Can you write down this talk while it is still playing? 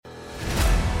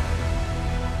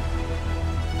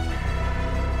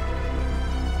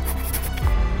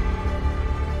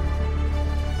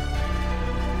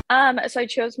So I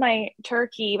chose my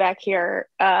turkey back here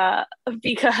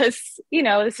because,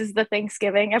 this is the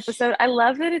Thanksgiving episode. I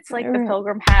love that it's like the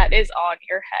pilgrim hat is on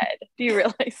your head. Do you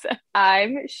realize that?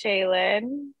 I'm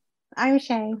Shaylin. I'm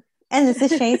Shay. And this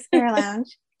is Shay's Scare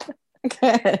Lounge.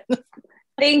 Good.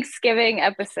 Thanksgiving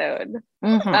episode.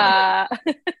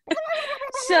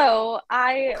 So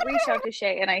I reached out to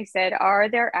Shay and I said, are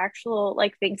there actual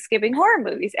like Thanksgiving horror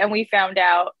movies? And we found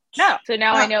out no. So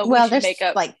now I know we should make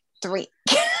up like 3.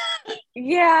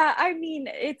 Yeah, I mean,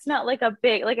 it's not like a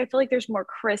big, like, I feel like there's more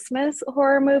Christmas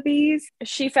horror movies.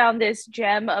 She found this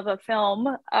gem of a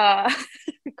film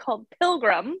called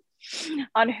Pilgrim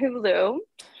on Hulu.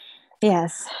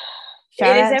 Yes. It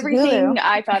is everything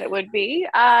I thought it would be.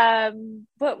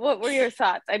 But what were your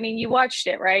thoughts? I mean, you watched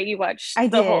it, right? You watched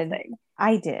the whole thing.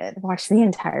 I did watch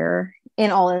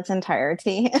in all its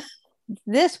entirety.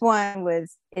 This one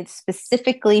it's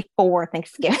specifically for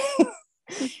Thanksgiving.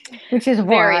 Which is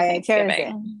why I chose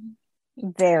it.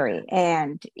 Very,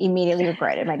 and immediately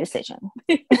regretted my decision.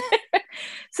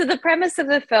 So the premise of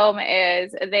the film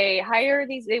is they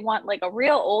want like a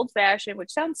real old-fashioned,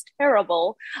 which sounds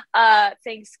terrible,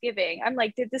 Thanksgiving. I'm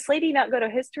like, did this lady not go to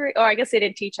history? Or I guess they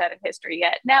didn't teach that in history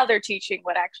yet. Now they're teaching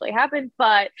what actually happened.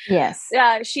 But yes,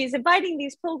 she's inviting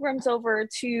these pilgrims over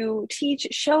to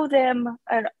show them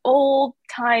an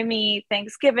old-timey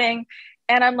Thanksgiving.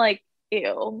 And I'm like,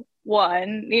 ew.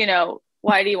 One,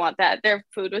 why do you want that? Their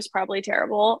food was probably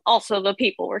terrible. Also, the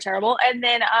people were terrible. And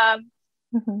then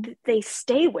they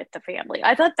stay with the family.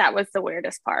 I thought that was the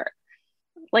weirdest part.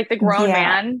 Like the grown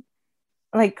man.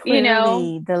 Like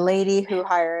clearly the lady who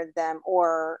hired them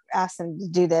or asked them to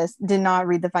do this did not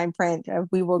read the fine print of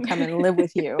we will come and live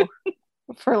with you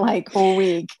for like a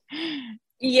week.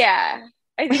 Yeah.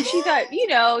 I think she thought,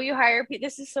 you hire people.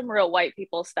 This is some real white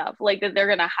people stuff, like that they're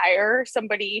going to hire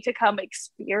somebody to come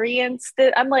experience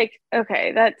that. I'm like,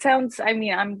 okay, that sounds, I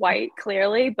mean, I'm white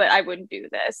clearly, but I wouldn't do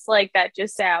this. Like, that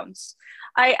just sounds,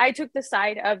 I took the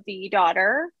side of the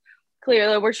daughter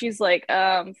clearly where she's like,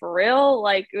 for real,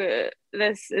 like,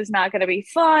 this is not going to be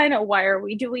fun. Why are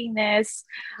we doing this?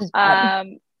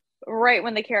 Right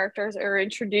when the characters are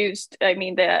introduced, I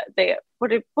mean, they what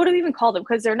do we even call them?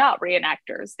 Because they're not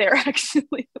reenactors. They're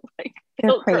actually like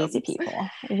crazy people.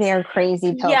 They're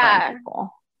crazy pilgrim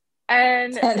people.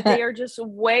 And they are just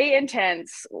way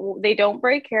intense. They don't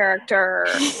break character.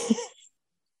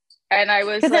 And I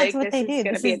was like, this is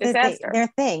going to be a disaster.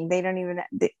 Their thing. They don't even...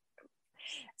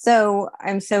 So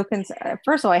I'm so concerned.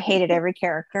 First of all, I hated every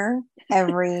character.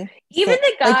 Even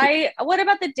the guy. What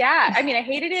about the dad? I mean, I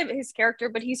hated his character,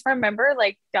 but he's from, remember,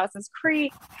 like Dawson's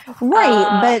Creek,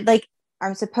 right? But like,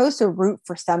 I'm supposed to root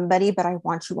for somebody, but I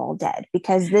want you all dead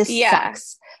because this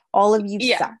sucks. All of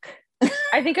you suck.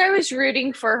 I think I was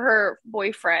rooting for her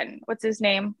boyfriend. What's his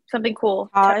name? Something cool.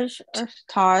 Taj.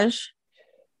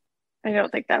 I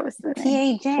don't think that was the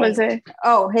name. T-A-J. Was it?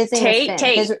 Oh, his name is Finn.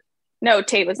 Tate. No,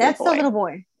 Tate was that's the boy. The little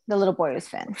boy. The little boy was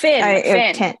Finn.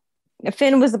 Finn.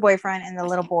 Finn was the boyfriend, and the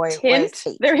little boy was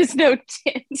Tate. There is no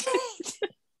tint.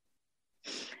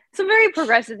 Some very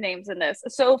progressive names in this.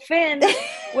 So Finn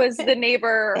was the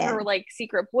neighbor, her like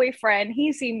secret boyfriend.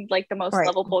 He seemed like the most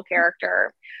lovable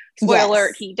character. Spoiler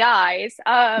alert, he dies.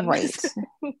 Right.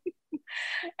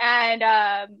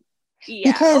 And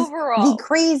because overall, the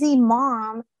crazy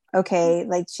mom. Okay,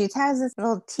 like she has this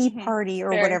little tea party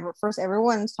or whatever. First,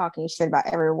 everyone's talking shit about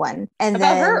everyone, and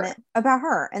about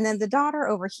her, and then the daughter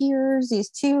overhears these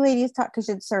two ladies talk because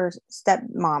it's her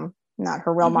stepmom, not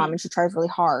her real mom, and she tries really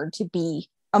hard to be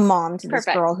a mom to this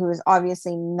girl who is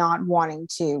obviously not wanting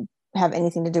to have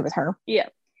anything to do with her. Yeah,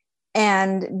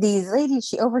 and these ladies,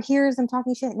 she overhears them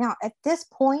talking shit. Now, at this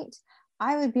point,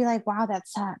 I would be like, "Wow, that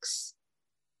sucks,"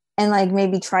 and like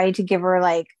maybe try to give her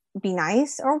like. Be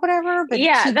nice or whatever, but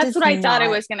that's what I thought it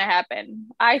was going to happen.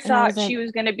 I thought she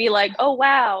was going to be like, oh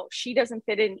wow, she doesn't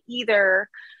fit in either,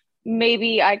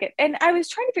 maybe I get. And I was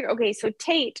trying to figure, okay, so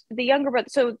Tate, the younger brother,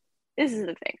 so this is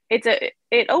the thing,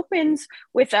 it opens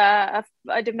with a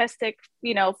domestic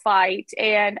fight,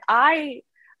 and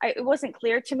it wasn't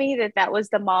clear to me that was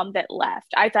the mom that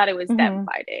left. I thought it was them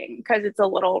fighting because it's a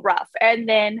little rough. And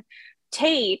then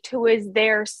Tate, who is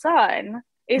their son,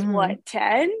 is what,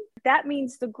 10? That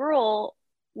means the girl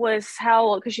was how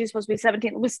old? Because she's supposed to be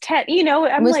 17. It was 10.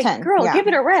 I'm like, 10, girl, give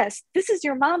it a rest. This is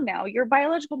your mom now. Your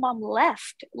biological mom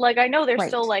left. Like, I know there's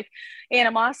still like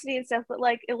animosity and stuff, but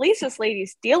like, at least this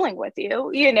lady's dealing with you,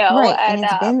 Right. And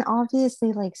it's been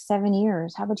obviously like 7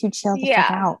 years. How about you chill the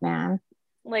fuck out, man?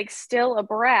 like still a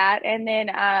brat, and then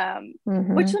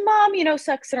which the mom, you know,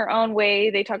 sucks in her own way.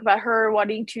 They talk about her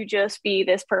wanting to just be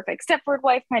this perfect Stepford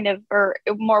wife kind of, or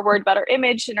more worried about her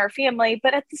image and her family,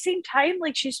 but at the same time,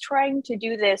 like, she's trying to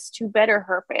do this to better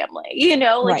her family, you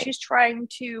know, like she's trying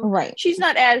to, she's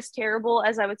not as terrible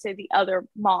as I would say the other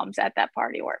moms at that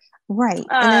party were.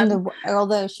 And then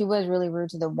although she was really rude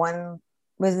to the one,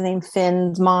 was his name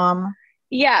Finn's mom,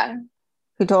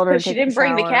 who told her she didn't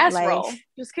bring the casserole.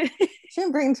 Like, she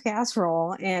didn't bring the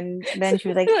casserole, and then she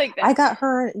was like, I got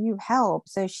her you help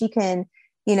so she can,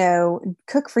 you know,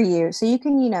 cook for you, so you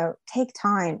can, you know, take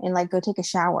time and like go take a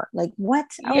shower. Like, what?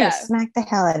 I would smack the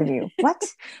hell out of you. What?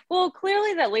 Well,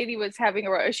 clearly that lady was having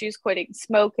issues quitting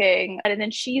smoking, and then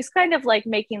she's kind of like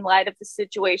making light of the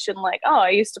situation, like, oh, I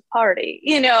used to party,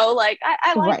 you know, like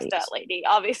I liked that lady.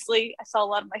 Obviously, I saw a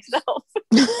lot of myself.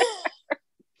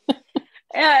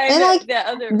 And like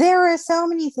there were so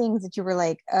many things that you were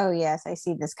like, oh yes, I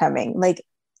see this coming. Like,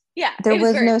 there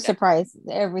was no surprise.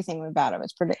 Everything about it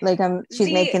was pretty. Like, she's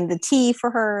making the tea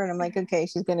for her, and I'm like, okay,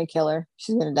 she's gonna kill her.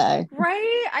 She's gonna die.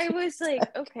 Right? I was like,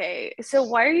 okay, so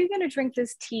why are you gonna drink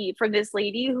this tea for this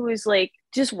lady who is like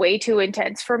just way too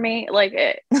intense for me?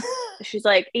 Like, she's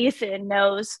like, Ethan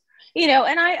knows. You know,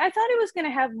 and I thought it was going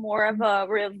to have more of a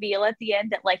reveal at the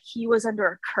end that like he was under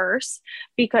a curse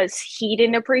because he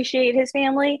didn't appreciate his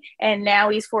family, and now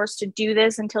he's forced to do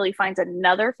this until he finds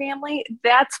another family.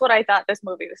 That's what I thought this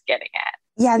movie was getting at.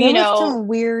 Yeah, there was some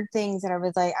weird things that I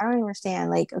was like, I don't understand.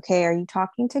 Like, okay, are you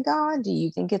talking to God? Do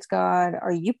you think it's God?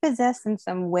 Are you possessed in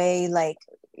some way? Like,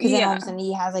 because then all of a sudden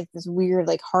he has like this weird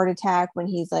like heart attack when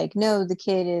he's like, no, the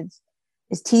kid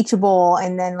is teachable,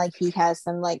 and then like he has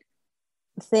some like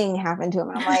thing happened to him,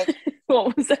 and I'm like,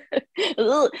 what was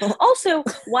that? Also,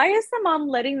 why is the mom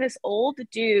letting this old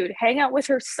dude hang out with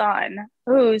her son,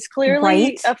 who's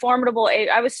clearly a formidable age?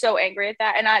 I was so angry at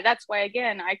that, and that's why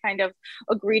again I kind of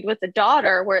agreed with the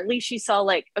daughter, where at least she saw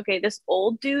like, okay, this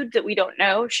old dude that we don't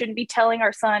know shouldn't be telling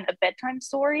our son a bedtime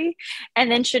story,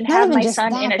 and then shouldn't have my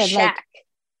son in a shack.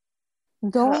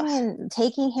 Like, going and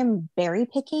taking him berry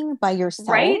picking by yourself,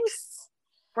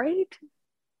 right?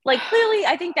 Like, clearly,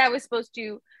 I think that was supposed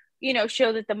to, you know,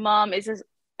 show that the mom is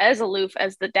as aloof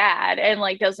as the dad and,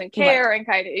 like, doesn't care and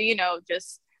kind of, you know,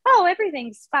 just, oh,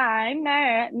 everything's fine.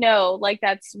 Nah. No, like,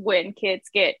 that's when kids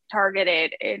get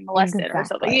targeted and molested or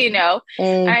something, you know?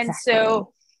 And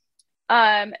so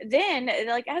then,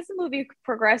 like, as the movie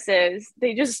progresses,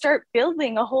 they just start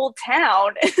building a whole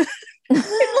town.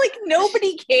 Like,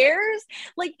 nobody cares.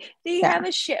 Like, they have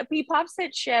a shed. He pops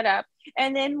that shed up,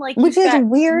 and then like, which is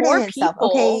weird in itself.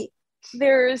 Okay,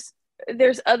 there's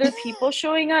other people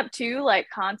showing up too, like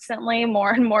constantly,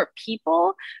 more and more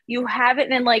people. You have it,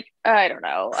 and then like, I don't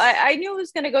know. I knew it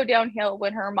was going to go downhill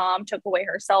when her mom took away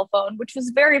her cell phone, which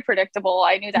was very predictable.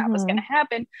 I knew that was going to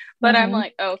happen, but I'm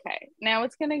like, okay, now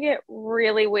it's going to get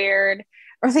really weird.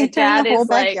 Or they turn the whole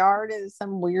backyard into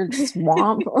some weird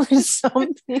swamp or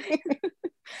something.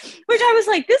 Which I was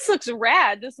like, this looks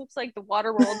rad. This looks like the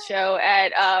Waterworld show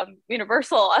at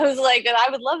Universal. I was like, I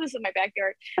would love this in my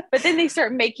backyard. But then they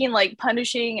start making like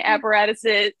punishing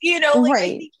apparatuses. You know, like,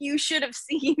 I think you should have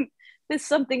seen that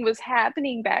something was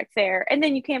happening back there. And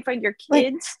then you can't find your kids.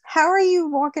 Like, how are you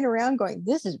walking around going,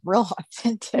 this is real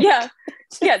authentic?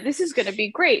 Yeah, this is going to be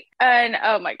great. And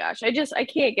oh my gosh, I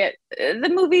can't get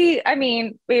the movie. I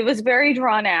mean, it was very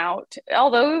drawn out,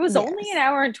 although it was only an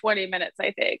hour and 20 minutes,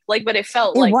 I think. Like, but it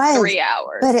felt like 3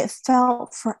 hours. But it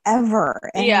felt forever.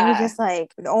 And it was just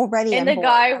like already. And the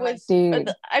guy was,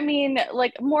 I mean,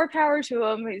 like, more power to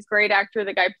him. He's a great actor,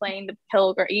 the guy playing the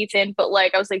pilgrim, Ethan. But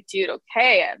like, I was like, dude,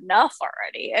 okay, enough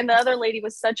already. And the other lady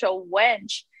was such a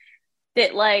wench.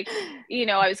 That, like, you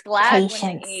know, I was glad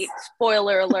when they ate,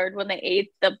 spoiler alert, when they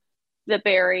ate the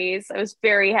berries. I was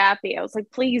very happy. I was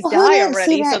like, please die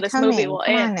already so this movie will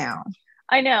end. Now.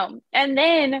 I know. And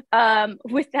then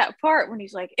with that part when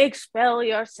he's like, expel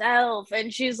yourself,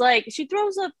 and she's like, she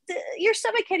throws up, your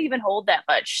stomach can't even hold that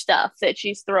much stuff that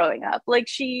she's throwing up. Like,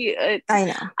 I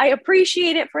know. I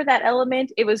appreciate it for that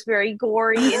element. It was very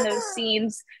gory in those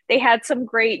scenes. They had some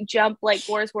great jump like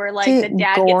gores where like the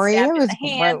dad gets stabbed in the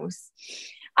hand. Gross.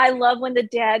 I love when the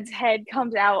dad's head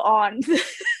comes out on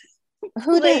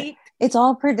plate. It's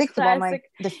all predictable. I'm like,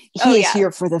 he is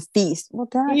here for the feast. Well,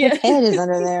 Dad, his head is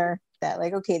under there. That,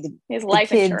 like, okay, his life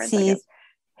kid insurance sees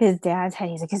his dad's head.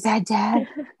 He's like, is that Dad?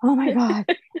 Oh my God.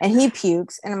 And he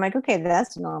pukes. And I'm like, okay,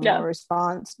 that's a normal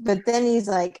response. But then he's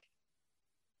like,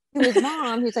 to his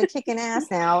mom, who's like kicking ass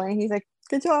now. And he's like,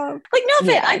 good job. Like, no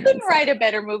offense, I couldn't write a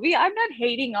better movie. I'm not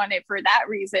hating on it for that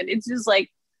reason. It's just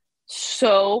like,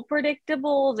 so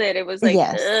predictable that it was like,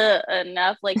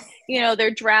 enough. Like,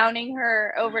 they're drowning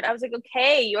her over it. I was like,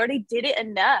 okay, you already did it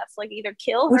enough. Like, either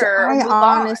kill Which her or I move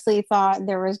honestly on. thought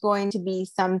there was going to be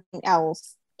something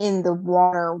else in the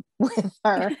water with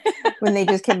her when they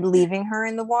just kept leaving her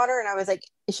in the water. And I was like,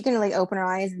 is she going to like open her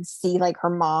eyes and see like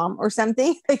her mom or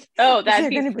something? Like, Oh, is that'd there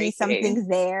be going to be something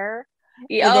there?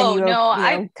 Yeah, And then oh,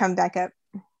 no, come back up.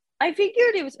 I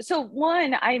figured it was so.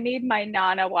 One, I made my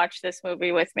Nana watch this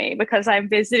movie with me because I'm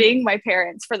visiting my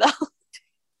parents for the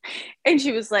and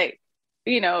she was like,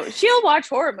 she'll watch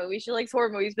horror movies. She likes horror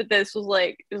movies, but this was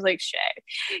like, it was like shit,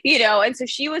 and so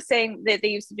she was saying that they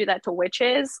used to do that to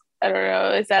witches. I don't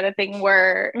know, is that a thing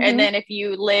where and then if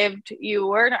you lived, you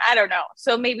were, I don't know.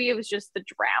 So maybe it was just the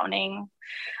drowning.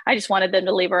 I just wanted them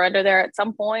to leave her under there at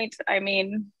some point. I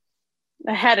mean,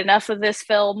 I had enough of this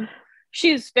film.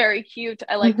 She's very cute.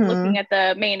 I liked looking at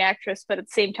the main actress, but at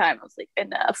the same time, I was like,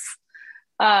 enough.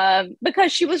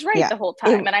 Because she was right the whole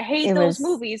time. And I hate those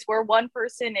movies where one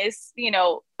person is,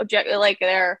 like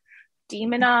they're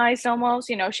demonized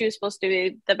almost. She was supposed to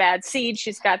be the bad seed.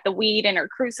 She's got the weed in her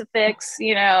crucifix,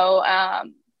 But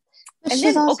and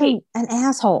she's then, also an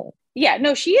asshole. Yeah,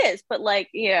 no, she is. But like,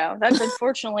 that's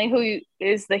unfortunately who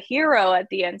is the hero at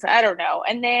the end. So I don't know.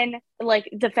 And then like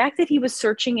the fact that he was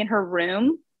searching in her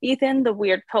room, Ethan, the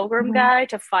weird pilgrim guy,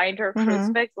 to find her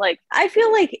crucifix. Like, I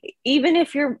feel like even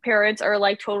if your parents are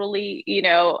like totally,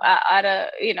 at a,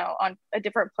 on a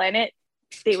different planet,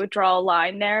 they would draw a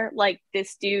line there. Like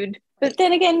this dude. But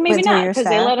then again, maybe not, because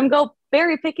they let him go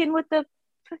berry picking with the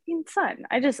fucking sun.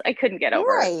 I couldn't get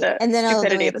over it. And then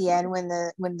at the end when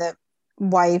the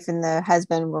wife and the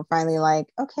husband were finally like,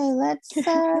 okay, let's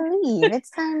leave.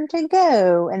 It's time to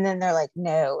go. And then they're like,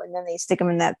 no. And then they stick them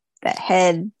in that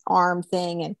head arm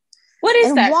thing. And what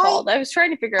is that called? I was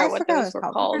trying to figure out what those were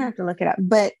called. I have to look it up.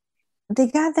 But they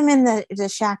got them in the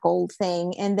shackled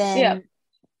thing. And then,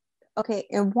 okay,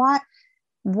 and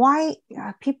why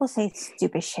people say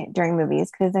stupid shit during movies?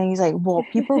 Because then he's like, well,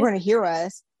 people are going to hear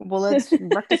us. Well, let's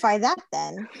rectify that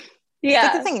then.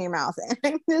 Stick the thing in your mouth. And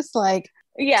I'm just like,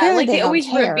 like they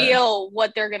always reveal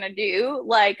what they're gonna do,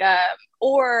 like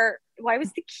or why was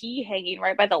the key hanging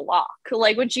right by the lock?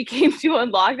 Like when she came to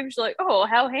unlock them, she's like, oh,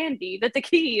 how handy that the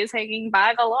key is hanging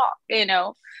by the lock,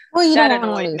 well, you don't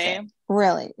want to lose it,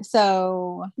 really,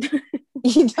 so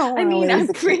you don't I mean, I'm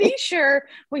pretty sure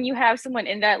when you have someone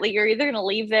in that, like, you're either gonna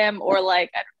leave them or like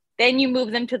then you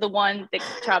move them to the one that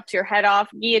chops your head off,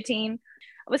 guillotine.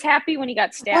 I was happy when he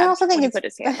got stabbed. I also think he put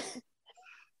his hand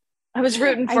I was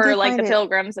rooting for like the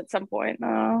pilgrims at some point.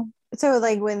 Oh. So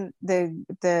like when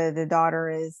the daughter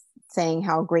is saying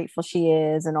how grateful she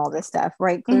is and all this stuff,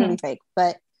 right? Clearly fake,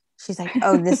 but she's like,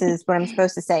 oh, this is what I'm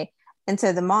supposed to say. And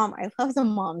so the mom, I love the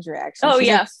mom's reaction. Oh, she's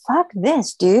like, fuck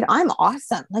this, dude. I'm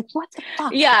awesome. Like, what the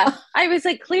fuck? Yeah. I was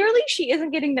like, clearly she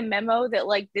isn't getting the memo that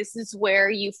like, this is where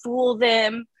you fool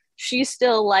them. She's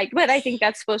still like, but I think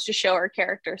that's supposed to show her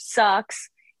character sucks.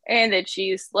 And that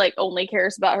she's like only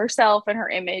cares about herself and her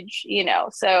image,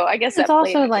 so I guess it's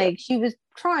also like she was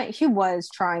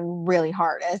trying really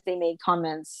hard, as they made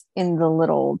comments in the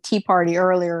little tea party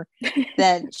earlier,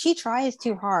 that she tries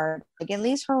too hard. Like, at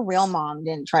least her real mom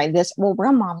didn't try this. Well,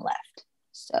 real mom left,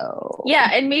 so yeah.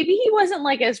 And maybe he wasn't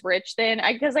like as rich then,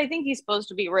 because I think he's supposed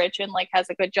to be rich and like has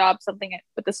a good job, something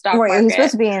with the stock market. He's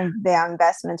supposed to be in the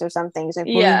investments or something. He's like,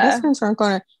 well, investments aren't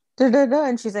going to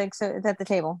and she's like, so it's at the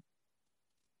table.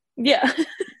 Yeah.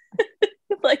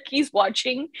 Like he's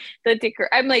watching the ticker.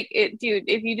 I'm like, dude,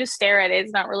 if you just stare at it,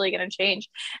 it's not really going to change.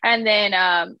 And then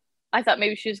I thought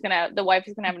maybe the wife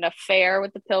is going to have an affair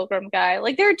with the pilgrim guy.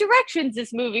 Like, there are directions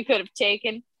this movie could have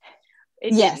taken.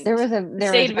 It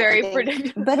stayed very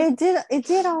predictable. But it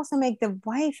did also make the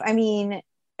wife, I mean,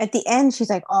 at the end, she's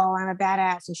like, oh, I'm a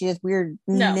badass. And she does weird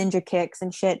ninja kicks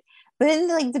and shit. But then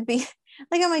like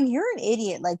I'm like, you're an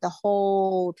idiot like the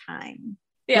whole time.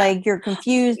 Yeah. Like, you're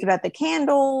confused about the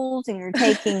candles and you're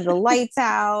taking the lights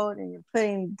out and you're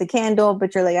putting the candle,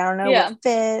 but you're like, I don't know what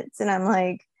fits. And I'm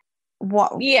like,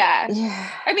 what? Yeah.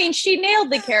 I mean, she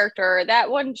nailed the character.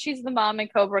 That one, she's the mom in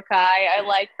Cobra Kai. I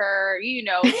like her.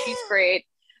 She's great.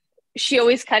 She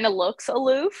always kind of looks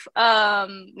aloof,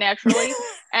 naturally.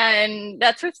 And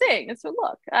that's her thing. It's her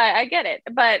look. I get it.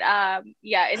 But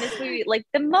in this movie, like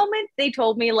the moment they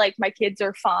told me like my kids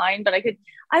are fine, but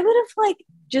I would have like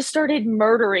just started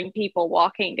murdering people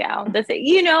walking down the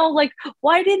thing, like,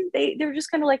 why didn't they're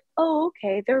just kind of like, oh,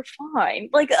 okay, they're fine.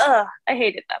 Like, I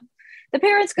hated them. The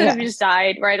parents could have just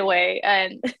died right away.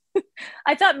 And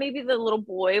I thought maybe the little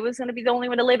boy was going to be the only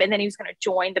one to live, and then he was going to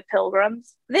join the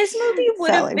Pilgrims. This movie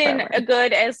would have been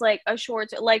good as like a short,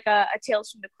 like a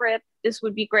Tales from the Crypt. This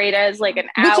would be great as like an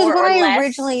hour or less. Which is what I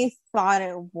originally thought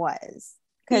it was.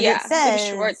 Because it says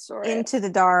short Into the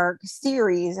Dark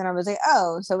series, and I was like,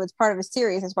 oh, so it's part of a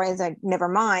series. That's why it's like, never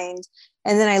mind.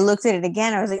 And then I looked at it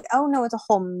again. I was like, oh no, it's a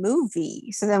whole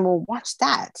movie. So then we'll watch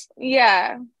that.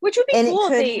 Yeah, which would be cool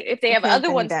if they have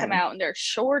other ones come out and they're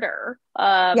shorter.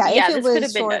 If it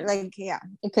was short,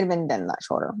 it could have been done a lot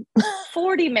shorter.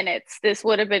 40 minutes. This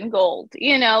would have been gold.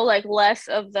 You know, like less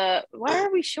of the. Why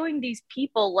are we showing these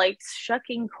people like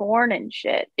shucking corn and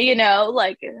shit? You know,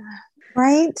 like.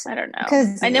 Right? I don't know.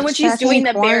 And then when she's doing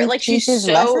the berry, like she's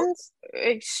so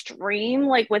extreme,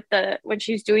 like when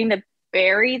she's doing the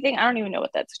berry thing. I don't even know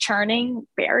what that's churning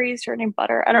berries, churning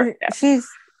butter. I don't know.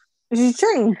 She's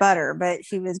churning butter, but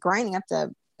she was grinding up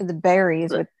the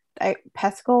berries with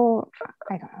pestle.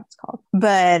 I don't know what it's called,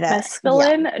 but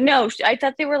mescaline. Yeah. No, I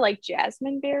thought they were like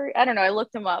jasmine berry. I don't know. I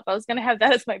looked them up. I was gonna have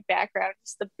that as my background,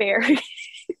 just the berries.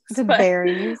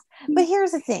 Berries. But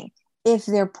here's the thing. If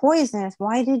they're poisonous,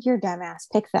 why did your dumbass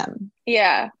pick them?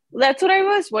 Yeah, that's what I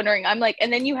was wondering. I'm like,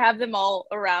 and then you have them all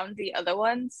around the other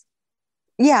ones.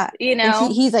 Yeah, you know,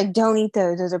 he's like, don't eat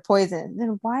those; those are poison.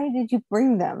 Then why did you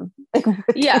bring them? Like,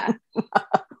 yeah.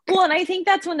 Well, and I think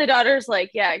that's when the daughter's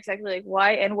like, yeah, exactly. Like,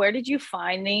 why and where did you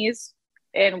find these?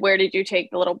 And where did you take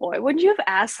the little boy? Wouldn't you have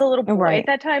asked the little boy at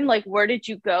that time, like, where did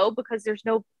you go? Because there's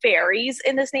no berries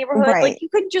in this neighborhood. Right. Like, you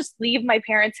couldn't just leave my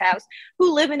parents' house,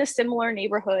 who live in a similar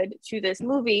neighborhood to this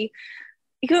movie.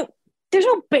 You go, there's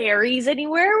no berries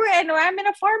anywhere, and I'm in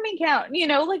a farming town. You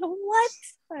know, like, what?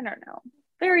 I don't know.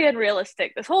 Very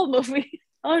unrealistic. This whole movie,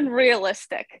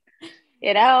 unrealistic.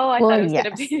 You know, I thought it was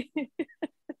gonna be.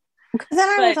 Because then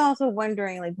I was also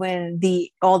wondering, like, when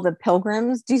all the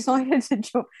pilgrims decided to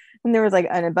join. When there was like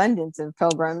an abundance of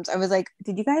pilgrims, I was like,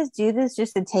 did you guys do this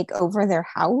just to take over their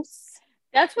house?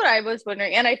 That's what I was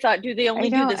wondering. And I thought, do they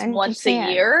only do this once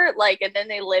a year? Like, and then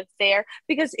they live there?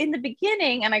 Because in the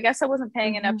beginning, and I guess I wasn't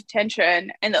paying enough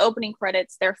attention, in the opening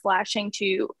credits, they're flashing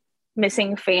to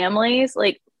missing families,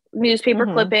 like newspaper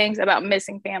clippings about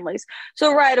missing families.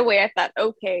 So right away, I thought,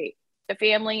 okay, the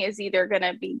family is either going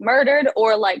to be murdered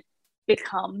or like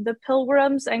become the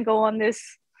pilgrims and go on this,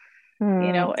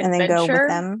 adventure. And then go with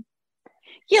them.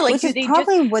 Yeah, like, which is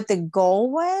probably what the goal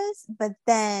was, but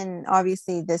then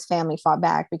obviously this family fought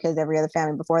back because every other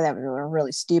family before that were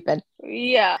really stupid.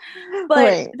 Yeah,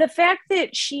 but the fact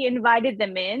that she invited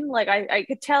them in, like, I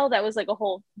could tell that was like a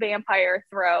whole vampire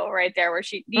throw right there, where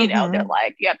she, know, they're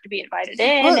like, you have to be invited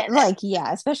in. Well,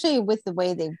 especially with the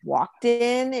way they walked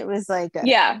in, it was like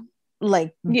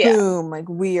boom, like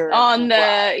weird on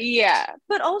the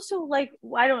but also, like,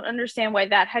 I don't understand why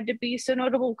that had to be so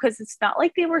notable, because it's not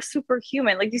like they were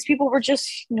superhuman. Like, these people were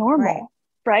just normal,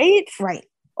 right?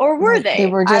 Or were they? They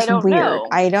were just weird.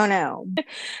 I don't know.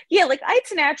 Yeah, like,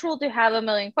 it's natural to have a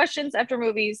million questions after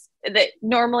movies that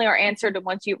normally are answered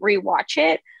once you rewatch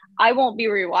it. I won't be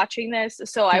rewatching this,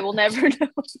 so I will never know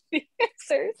the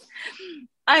answers.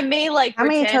 I may like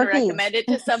pretend recommend it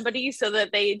to somebody so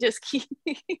that they just keep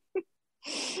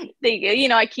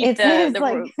I keep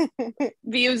the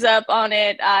views up on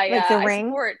it. Like the Ring,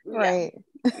 support, right?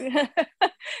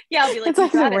 Yeah, I'll be like, it's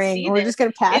like the Ring. We're just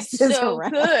gonna pass this so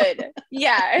around. Good.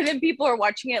 Yeah, and then people are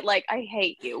watching it like, I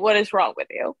hate you. What is wrong with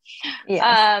you?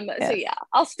 Yes. So yeah,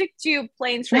 I'll stick to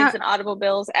Planes, Trains, and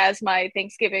Automobiles as my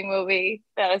Thanksgiving movie.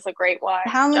 That is a great one.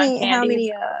 How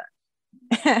many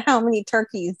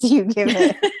turkeys do you give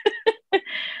it?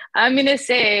 I'm gonna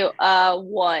say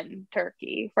one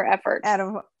turkey for effort. Out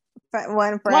of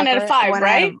one out of five,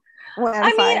 right?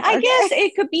 I okay. guess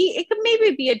it could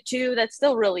maybe be a 2. That's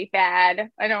still really bad.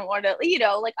 I don't want to,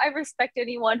 like, I respect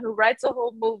anyone who writes a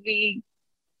whole movie,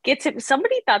 gets it.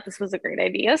 Somebody thought this was a great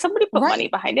idea. Somebody put money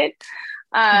behind it.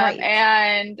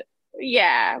 And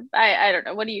yeah, I don't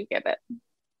know. What do you give it?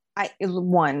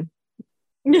 1.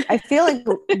 I feel like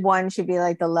 1 should be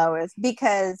like the lowest,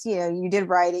 because you did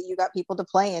write it, you got people to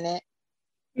play in it.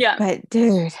 Yeah, but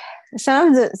dude,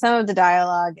 some of the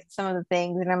dialogue, some of the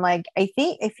things, and I'm like, I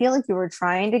feel like you were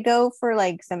trying to go for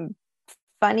like some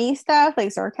funny stuff,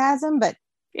 like sarcasm, but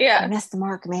you missed the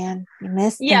mark, man. You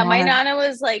missed. The mark. My nana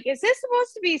was like, "Is this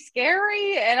supposed to be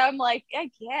scary?" And I'm like, "I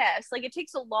guess." Like, it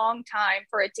takes a long time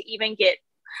for it to even get.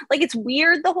 Like, it's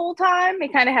weird the whole time.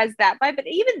 It kind of has that vibe, but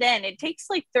even then, it takes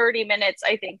like 30 minutes,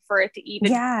 I think, for it to even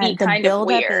be kind of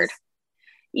weird.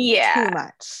 Too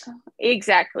much.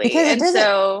 Exactly. Because it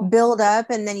doesn't build up,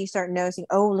 and then you start noticing,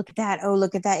 oh, look at that. Oh,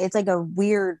 look at that. It's like a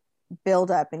weird build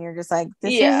up, and you're just like,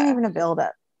 this isn't even a build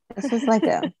up. This was like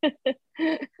a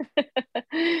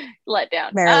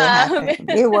letdown. Barely happened.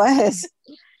 It was.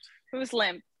 It was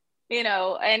limp,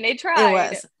 and they tried. It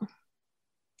was.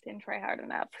 Didn't try hard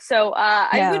enough. So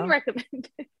I wouldn't recommend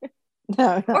it.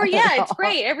 No, or it's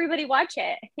great. Everybody watch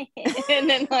it. And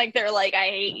then they're like, I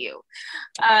hate you.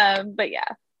 But yeah.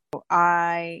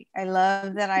 I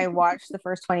love that I watched the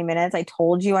first 20 minutes. I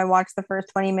told you I watched the first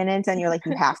 20 minutes and you're like,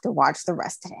 you have to watch the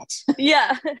rest of it.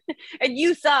 Yeah. And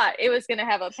you thought it was going to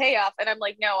have a payoff. And I'm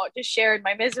like, no, I'll just share in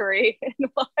my misery and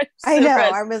watch. I know.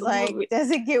 I was like,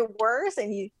 does it get worse?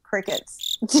 And you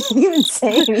crickets. Didn't even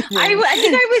say anything. I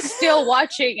think I was still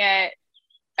watching it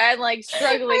and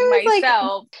struggling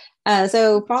myself.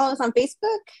 So follow us on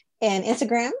Facebook and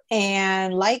Instagram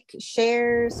and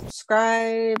share,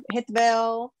 subscribe, hit the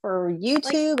bell for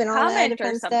YouTube and all that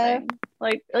fun stuff.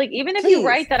 Even if you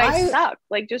write that I suck,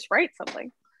 just write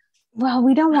something. Well,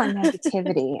 we don't want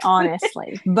negativity,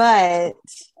 honestly, but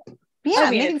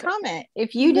yeah, make a comment.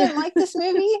 If you didn't like this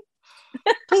movie,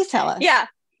 please tell us. Yeah,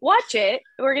 watch it.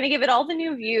 We're going to give it all the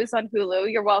new views on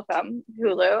Hulu. You're welcome,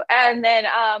 Hulu. And then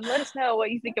let us know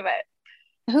what you think of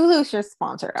it. Hulu should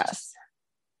sponsor us.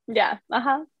 Yeah.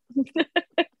 Uh-huh.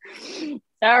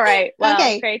 All right.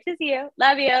 Well, great to see you.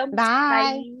 Love you.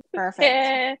 Bye.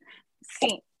 Perfect.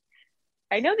 See.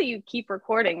 I know that you keep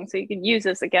recording, so you can use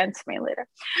this against me later.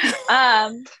 How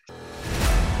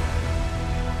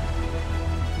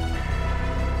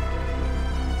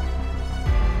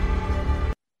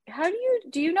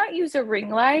do you not use a ring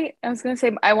light? I was gonna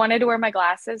say I wanted to wear my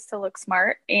glasses to look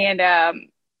smart, and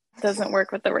doesn't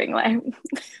work with the ring light.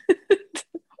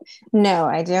 No,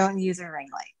 I don't use a ring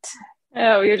light.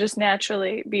 Oh, you're just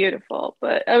naturally beautiful.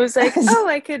 But I was like, oh,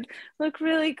 I could look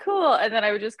really cool. And then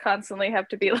I would just constantly have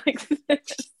to be like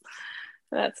this.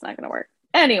 That's not going to work.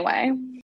 Anyway.